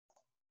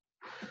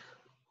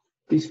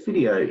This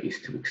video is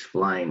to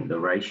explain the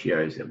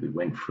ratios that we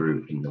went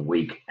through in the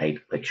week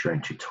 8 lecture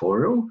and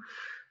tutorial.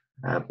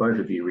 Both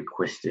of you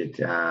requested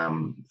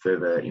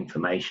further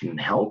information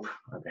and help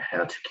about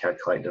how to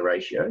calculate the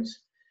ratios.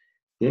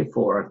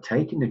 Therefore, I've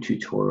taken the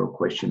tutorial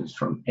questions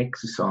from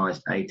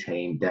exercise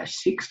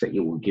 18-6 that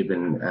you were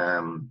given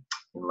in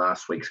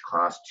last week's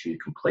class to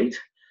complete.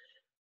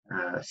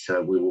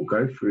 So we will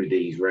go through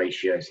these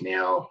ratios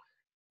now,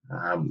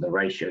 the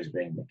ratios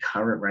being the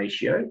current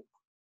ratio,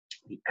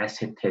 the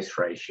asset test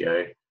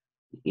ratio,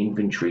 the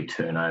inventory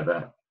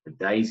turnover, the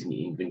days in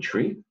the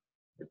inventory,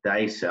 the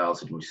days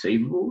sales and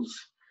receivables,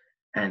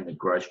 and the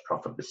gross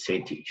profit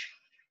percentage.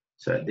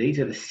 So these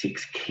are the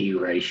 6 key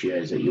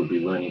ratios that you'll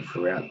be learning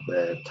throughout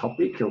the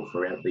topic or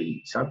throughout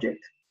the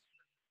subject.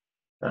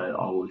 I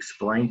will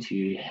explain to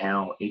you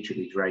how each of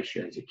these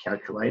ratios are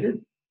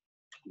calculated.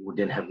 You will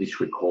then have this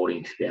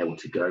recording to be able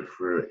to go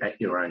through at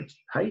your own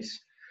pace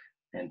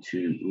and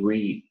to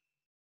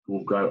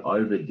we'll go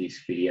over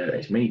this video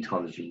as many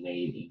times as you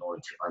need in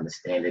order to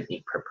understand it in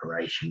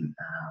preparation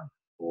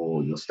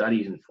for your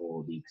studies and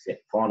for the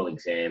final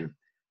exam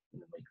in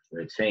the week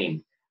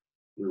 13.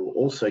 We will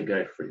also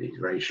go through these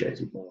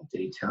ratios in more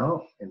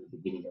detail in the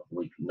beginning of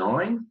week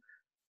 9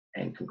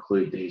 and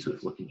conclude these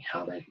with looking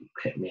how they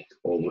connect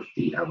all with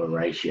the other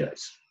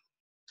ratios.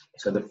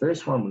 So the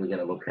first one we're going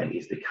to look at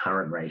is the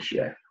current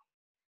ratio.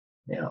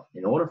 Now,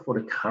 in order for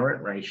the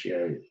current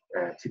ratio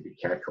to be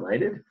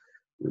calculated,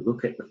 we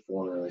look at the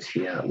formulas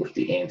here with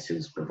the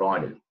answers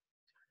provided.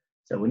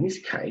 So in this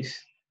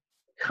case,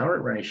 the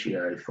current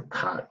ratio for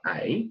part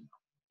A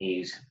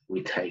is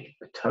we take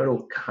the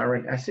total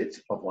current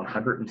assets of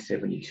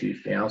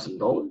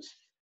 $172,000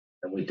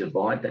 and we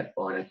divide that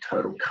by the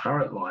total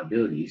current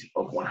liabilities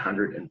of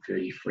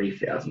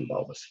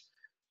 $133,000.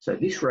 So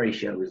this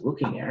ratio is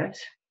looking at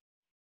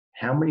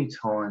how many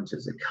times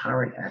does the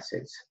current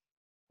assets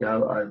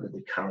go over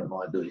the current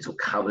liabilities or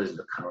covers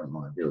the current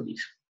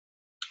liabilities.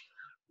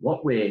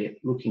 What we're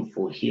looking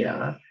for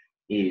here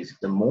is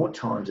the more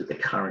times that the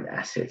current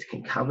assets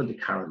can cover the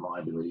current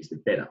liabilities, the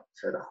better.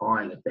 So the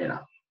higher, the better.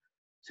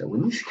 So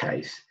in this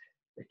case,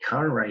 the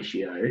current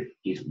ratio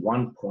is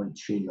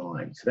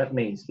 1.29. So that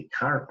means the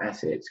current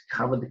assets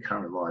cover the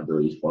current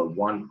liabilities by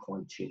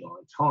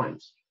 1.29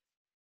 times.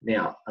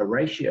 Now, a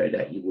ratio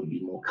that you would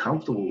be more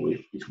comfortable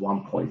with is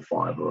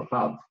 1.5 or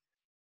above.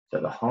 So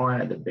the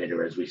higher, the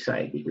better, as we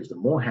say, because the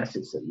more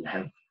assets that you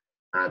have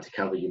to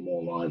cover your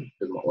more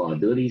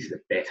liabilities,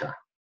 the better.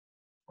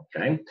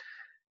 Okay.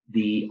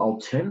 The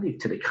alternative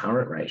to the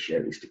current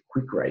ratio is the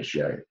quick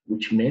ratio,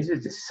 which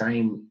measures the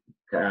same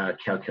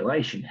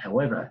calculation.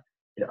 However,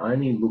 it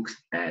only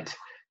looks at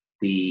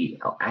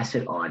the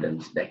asset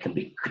items that can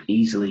be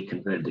easily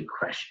converted to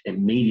cash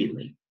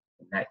immediately.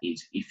 And that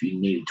is, if you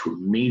needed to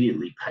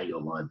immediately pay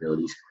your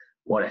liabilities,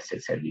 what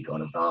assets have you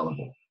got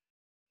available?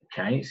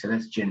 Okay, so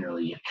that's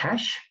generally your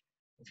cash.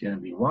 It's going to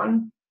be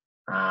one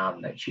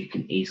that you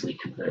can easily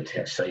convert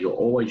to. So your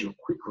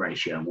quick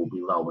ratio will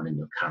be lower than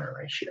your current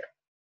ratio.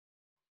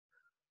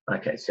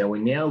 Okay, so we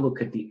now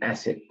look at the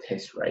asset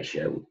test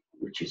ratio,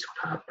 which is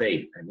part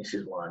B, and this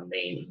is what I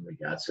mean in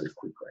regards to the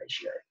quick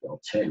ratio, the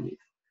alternative.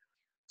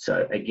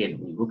 So again,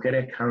 we look at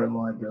our current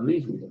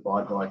liabilities, we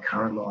divide by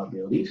current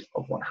liabilities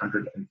of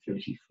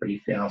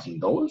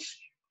 $133,000.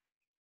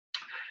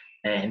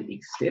 And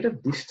instead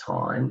of this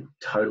time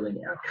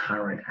totaling our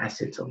current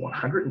assets of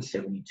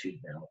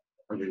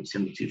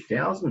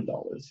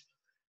 $172,000,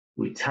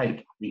 we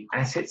take the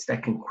assets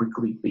that can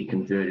quickly be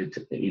converted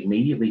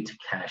immediately to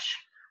cash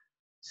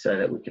so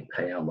that we can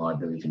pay our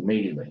liabilities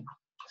immediately.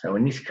 So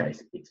in this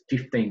case, it's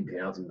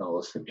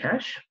 $15,000 for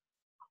cash,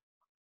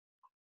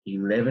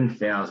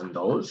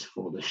 $11,000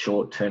 for the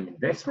short-term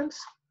investments,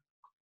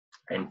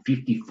 and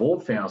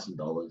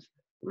 $54,000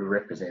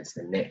 represents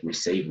the net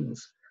receivables.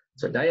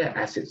 So they are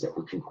assets that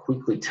we can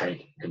quickly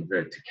take and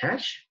convert to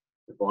cash,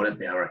 divided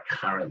by our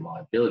current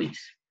liabilities.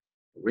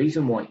 The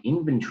reason why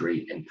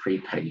inventory and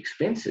prepaid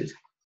expenses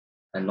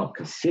are not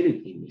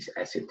considered in this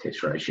asset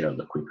test ratio of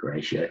the quick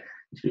ratio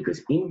is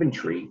because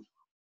inventory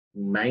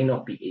may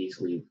not be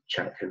easily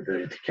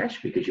converted to cash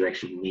because you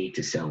actually need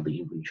to sell the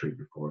inventory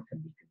before it can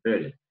be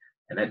converted.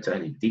 And that's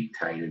only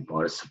dictated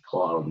by the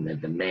supply and the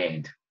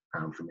demand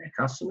from our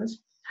customers.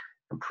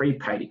 And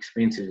prepaid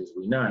expenses, as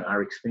we know,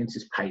 are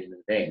expenses paid in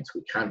advance.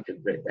 We can't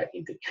convert that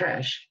into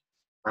cash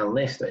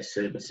unless those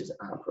services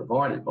are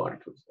provided by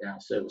our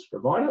service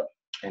provider,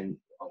 and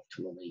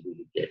ultimately we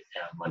would get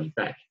our money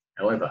back.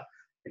 However,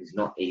 it is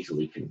not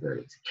easily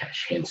converted to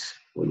cash, hence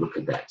we look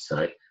at that.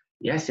 So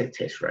the asset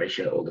test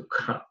ratio or the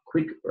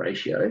quick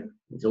ratio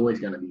is always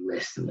going to be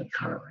less than the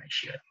current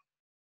ratio.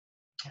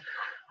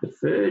 The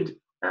third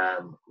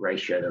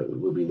ratio that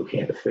we'll be looking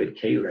at, the third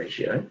key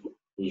ratio,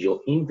 is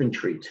your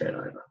inventory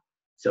turnover.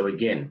 So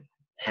again,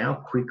 how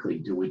quickly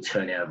do we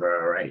turn over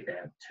our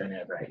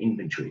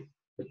inventory?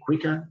 The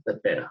quicker, the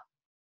better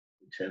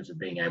in terms of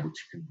being able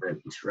to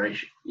convert this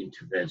ratio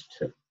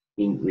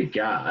in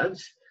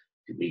regards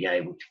to being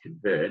able to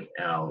convert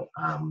our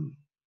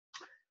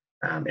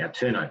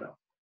turnover.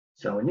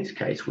 So in this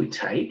case, we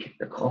take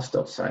the cost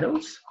of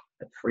sales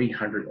at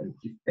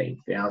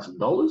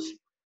 $315,000,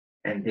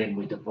 and then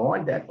we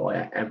divide that by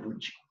our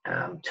average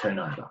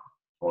turnover,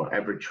 or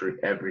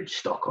average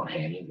stock on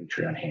hand,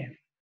 inventory on hand.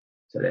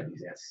 So that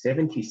is our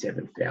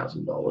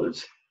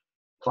 $77,000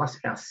 plus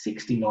our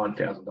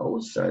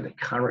 $69,000, so the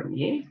current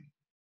year,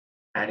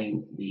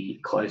 adding the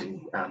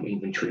closing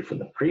inventory from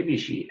the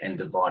previous year and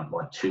divide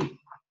by 2,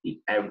 the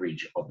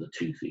average of the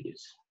two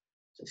figures.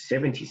 So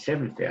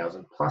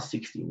 77,000 plus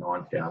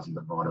 69,000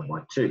 divided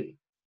by 2.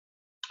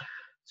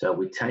 So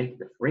we take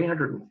the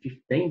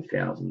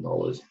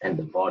 $315,000 and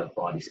divide it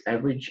by this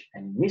average,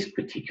 and in this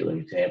particular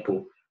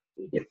example,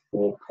 we get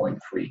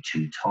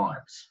 4.32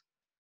 times.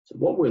 So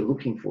what we're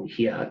looking for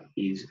here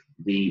is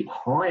the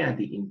higher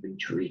the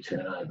inventory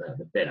turnover,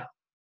 the better.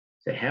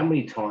 So how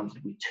many times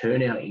do we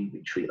turn our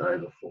inventory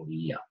over for the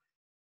year?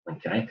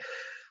 Okay,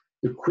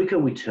 the quicker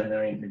we turn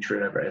our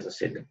inventory over, as I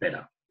said, the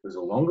better. Because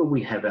the longer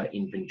we have our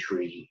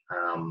inventory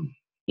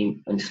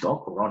in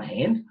stock or on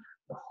hand,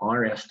 the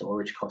higher our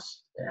storage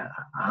costs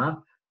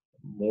are,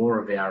 more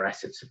of our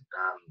assets are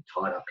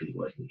tied up in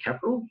working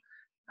capital,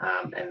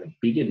 and the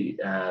bigger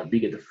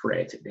the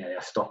threat that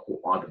our stock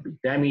will either be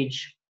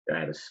damaged, go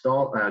out of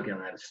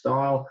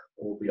style,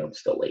 or be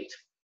obsolete.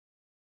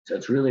 So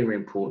it's really,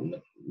 really important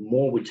that the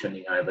more we're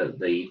turning over,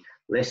 the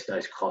less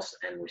those costs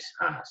and risks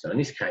are. So in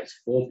this case,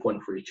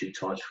 4.32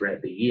 times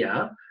throughout the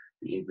year,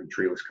 the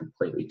inventory was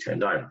completely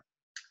turned over.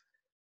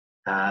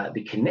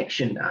 The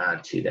connection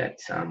to that,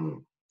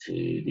 to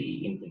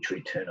the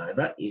inventory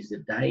turnover, is the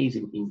days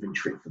in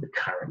inventory for the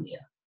current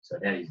year. So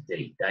that is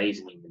D, days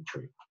in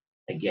inventory.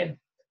 Again,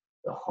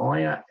 the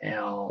higher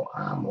our,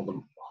 or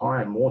the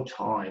higher, more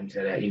times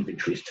that our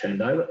inventory is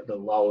turned over, the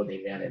lower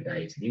the amount of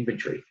days in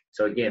inventory.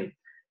 So again,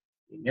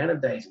 the amount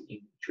of days in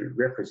inventory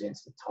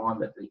represents the time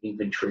that the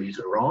inventory has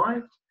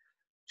arrived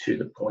to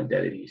the point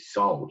that it is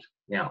sold.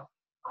 Now,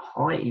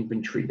 high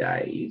inventory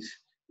days,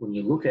 when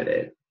you look at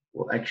it,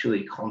 will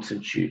actually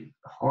constitute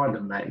the higher the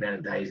amount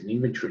of days in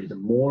inventory, the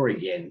more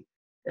again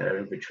that our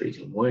inventory is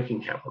in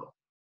working capital.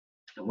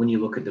 And when you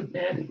look at the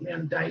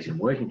amount of days in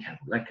working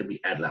capital, that can be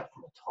added up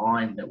from the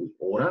time that we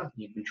order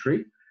the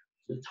inventory to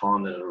the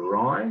time that it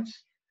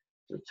arrives,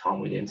 to the time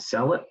we then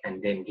sell it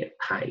and then get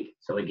paid.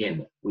 So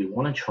again, we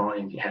want to try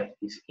and have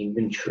this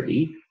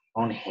inventory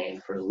on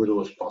hand for as little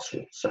as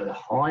possible. So the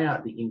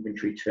higher the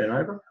inventory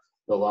turnover,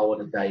 the lower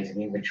the days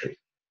in inventory.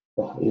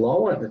 The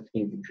lower the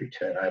inventory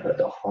turnover,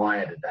 the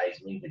higher the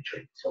days in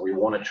inventory. So we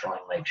want to try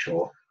and make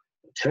sure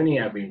we're turning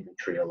over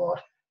inventory a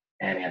lot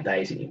and our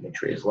days in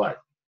inventory is low.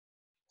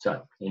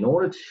 So in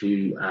order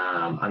to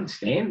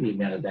understand the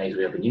amount of days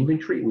we have in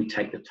inventory, we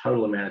take the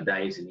total amount of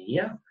days in the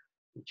year,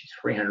 which is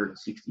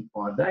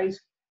 365 days,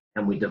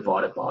 and we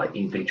divide it by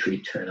inventory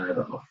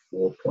turnover of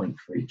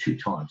 4.32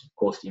 times. Of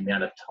course, the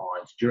amount of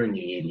times during the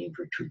year the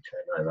inventory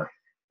turnover,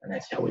 and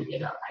that's how we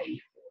get our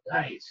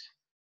 84 days.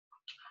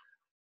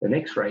 The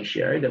next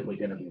ratio that we're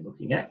going to be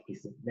looking at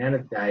is the amount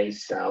of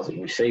days sales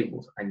and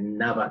receivables,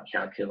 another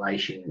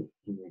calculation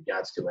in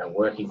regards to our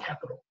working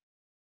capital.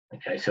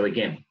 Okay, so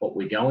again, what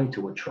we're going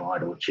to try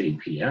to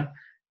achieve here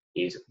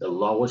is the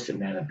lowest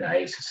amount of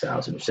days for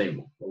sales and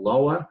receivables. The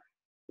lower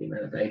the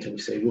amount of days and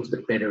receivables,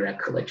 the better our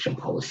collection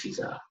policies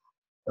are.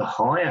 The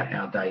higher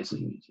our days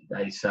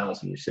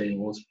sales and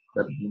receivables,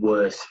 the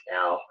worse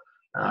our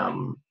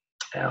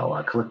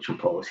collection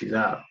policies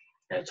are.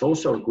 And it's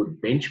also a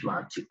good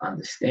benchmark to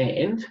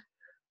understand,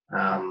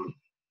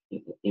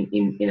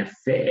 in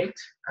effect,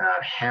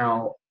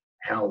 how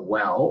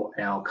well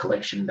our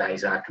collection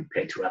days are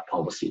compared to our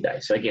policy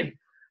days. So again,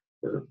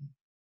 the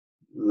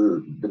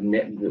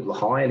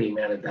higher the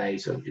amount of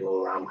days of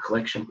your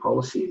collection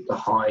policy, the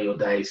higher your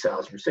days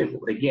sales and receivable.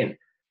 But again,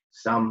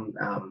 some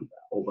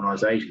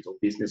organisations or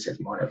businesses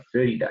might have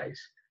 30 days,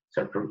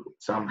 so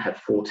some have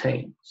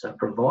 14. So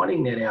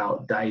providing that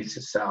our days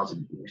of sales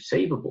and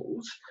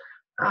receivables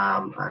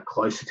are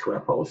closer to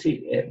our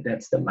policy,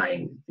 that's the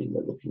main thing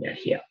we're looking at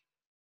here.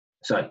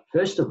 So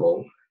first of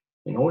all,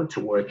 in order to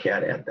work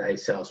out our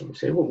days sales and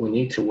receivable, we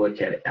need to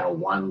work out our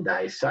 1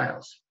 day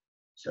sales.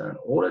 So in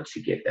order to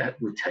get that,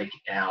 we take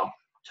our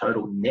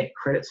total net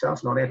credit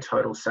sales, not our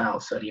total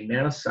sales. So the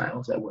amount of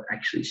sales that were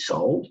actually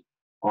sold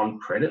on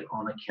credit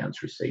on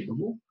accounts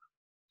receivable.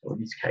 So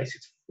in this case,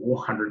 it's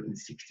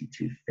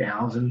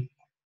 462,000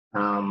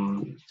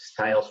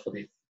 sales for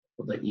the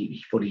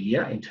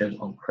year in terms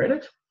on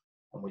credit,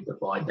 and we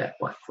divide that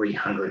by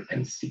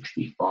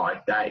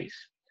 365 days.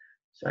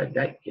 So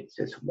that gets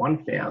us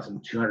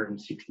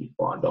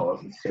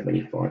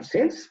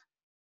 $1,265.75.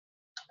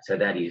 So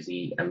that is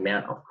the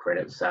amount of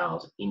credit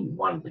sales in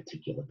one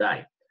particular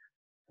day.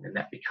 And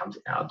that becomes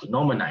our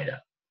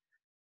denominator.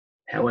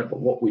 However,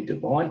 what we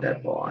divide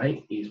that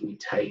by is we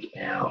take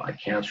our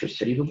accounts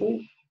receivable,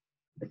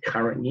 the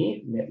current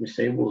year, net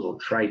receivables or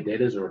trade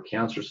debtors or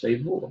accounts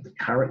receivable of the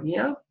current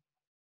year.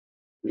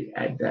 We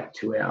add that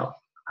to our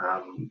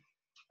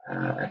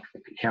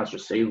accounts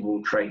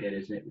receivable, trade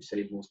debtors, net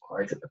receivables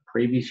closed at the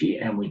previous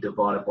year, and we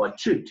divide it by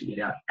 2 to get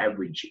our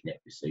average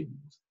net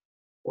receivables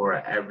or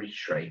our average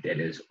trade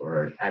debtors or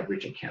our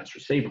average accounts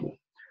receivable.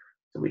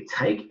 So we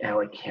take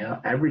our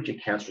average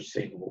accounts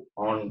receivable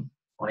on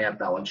our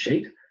balance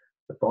sheet,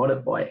 divide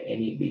it by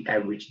the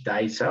average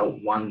day sale,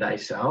 1 day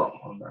sale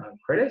on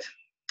credit,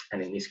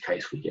 and in this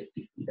case we get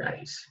 50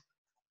 days.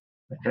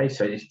 Okay,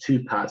 so there's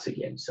 2 parts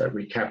again. So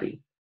recapping,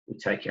 we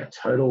take our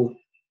total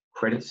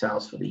credit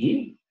sales for the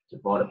year,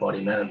 divided by the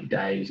amount of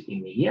days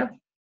in the year,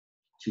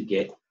 to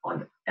get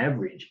on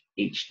average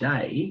each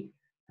day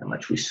how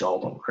much we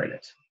sold on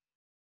credit.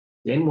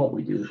 Then what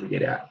we do is we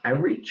get our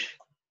average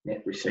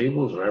net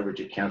receivables or average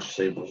accounts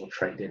receivables or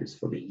trade debtors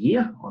for the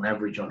year on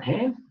average on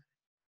hand,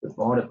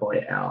 divided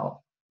by our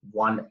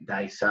 1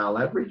 day sale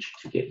average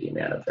to get the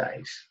amount of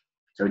days.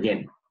 So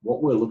again,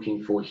 what we're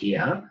looking for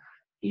here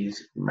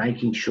is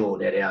making sure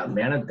that our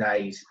amount of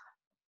days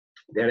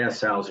that our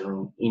sales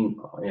are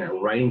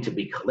waiting to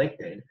be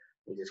collected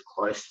is as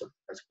close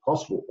as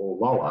possible or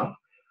lower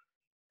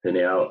than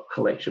our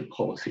collection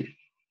policy.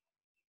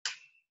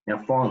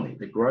 Now finally,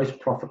 the gross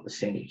profit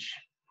percentage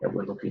that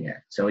we're looking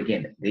at. So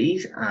again,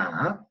 these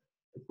are,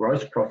 the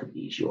gross profit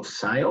is your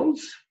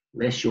sales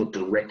less your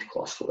direct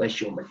costs,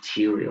 less your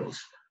materials,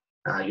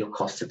 your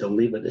cost to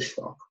deliver the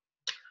stock.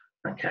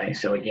 Okay,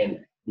 so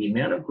again, the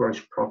amount of gross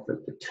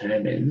profit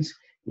determines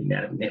the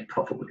amount of net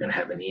profit we're going to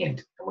have in the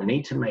end. And we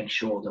need to make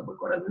sure that we've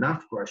got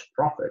enough gross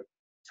profit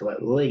to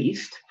at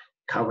least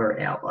cover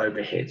our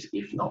overheads,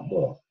 if not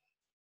more.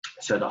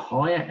 So the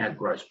higher our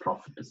gross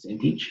profit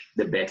percentage,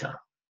 the better.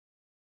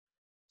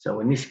 So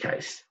in this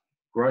case,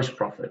 gross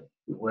profit,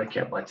 we work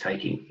out by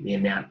taking the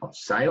amount of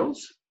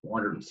sales,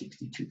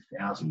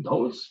 $462,000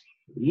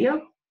 for the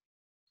year,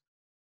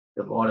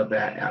 divided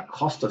by our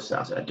cost of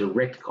sales, our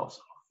direct cost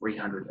of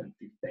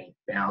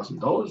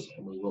 $315,000,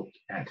 and we looked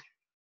at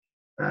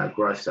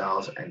gross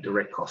sales and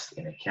direct costs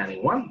in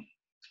accounting 1,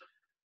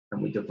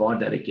 and we divide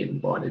that again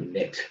by the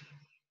net,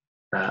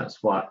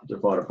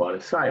 divided by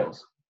the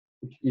sales,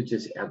 which gives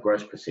us our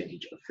gross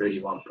percentage of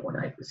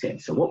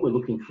 31.8%. So what we're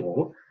looking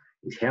for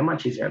is how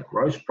much is our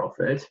gross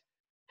profit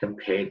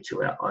compared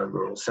to our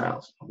overall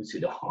sales. Obviously,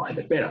 the higher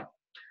the better.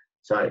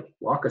 So,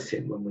 like I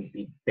said, when we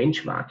did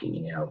benchmarking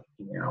in our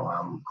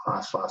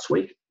class last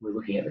week, we're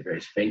looking at the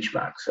various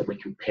benchmarks. So we're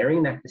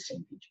comparing that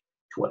percentage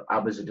to what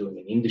others are doing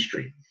in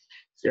industry.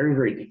 It's very,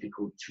 very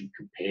difficult to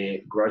compare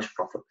gross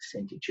profit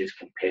percentages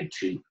compared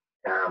to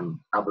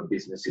other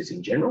businesses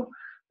in general,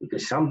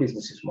 because some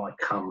businesses might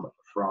come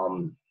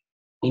from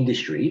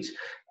industries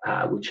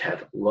which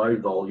have low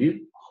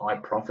volume, high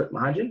profit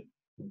margin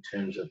in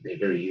terms of their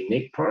very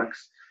unique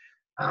products.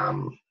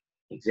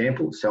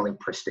 Example, selling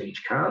prestige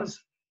cars.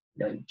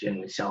 You don't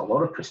generally sell a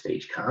lot of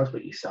prestige cars,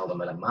 but you sell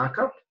them at a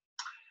markup.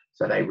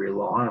 So they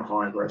rely on a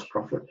higher gross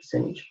profit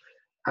percentage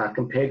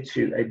compared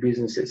to a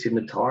business that's in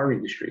the tyre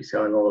industry,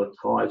 selling a lot of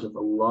tyres with a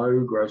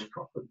low gross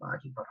profit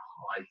margin, but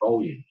high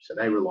volume. So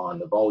they rely on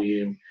the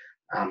volume,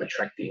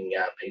 attracting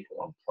people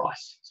on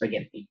price. So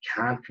again, you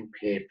can't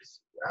compare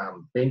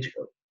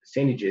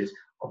percentages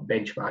of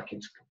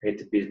benchmarking compared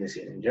to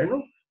businesses in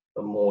general,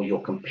 but more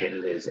your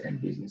competitors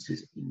and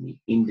businesses in the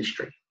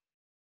industry.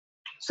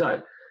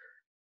 So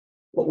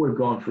what we've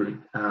gone through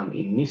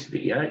in this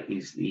video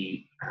is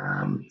the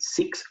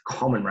 6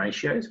 common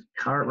ratios: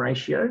 current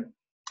ratio,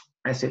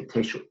 asset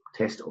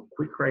test or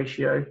quick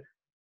ratio,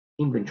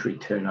 inventory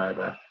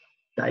turnover,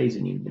 days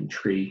in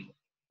inventory,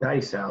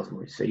 day sales and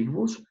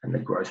receivables, and the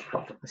gross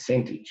profit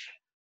percentage.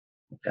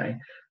 Okay,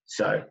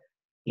 so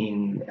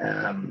in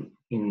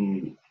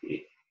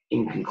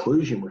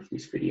conclusion with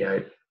this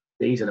video,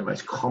 these are the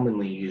most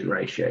commonly used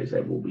ratios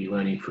that we'll be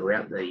learning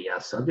throughout the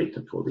subject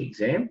and for the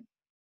exam.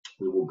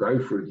 We will go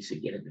through this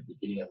again at the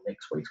beginning of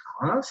next week's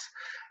class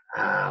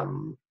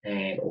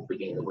or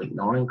beginning of week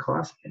 9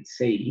 class, and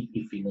see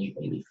if you need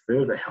any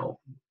further help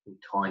in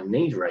tying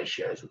these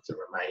ratios with the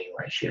remaining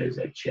ratios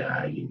that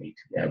you need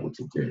to be able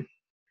to do.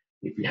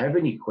 If you have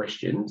any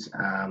questions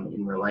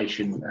in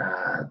relation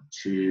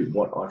to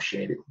what I've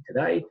shared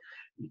today,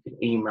 you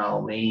can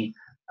email me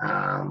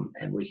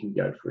and we can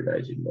go through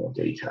those in more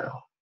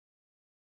detail.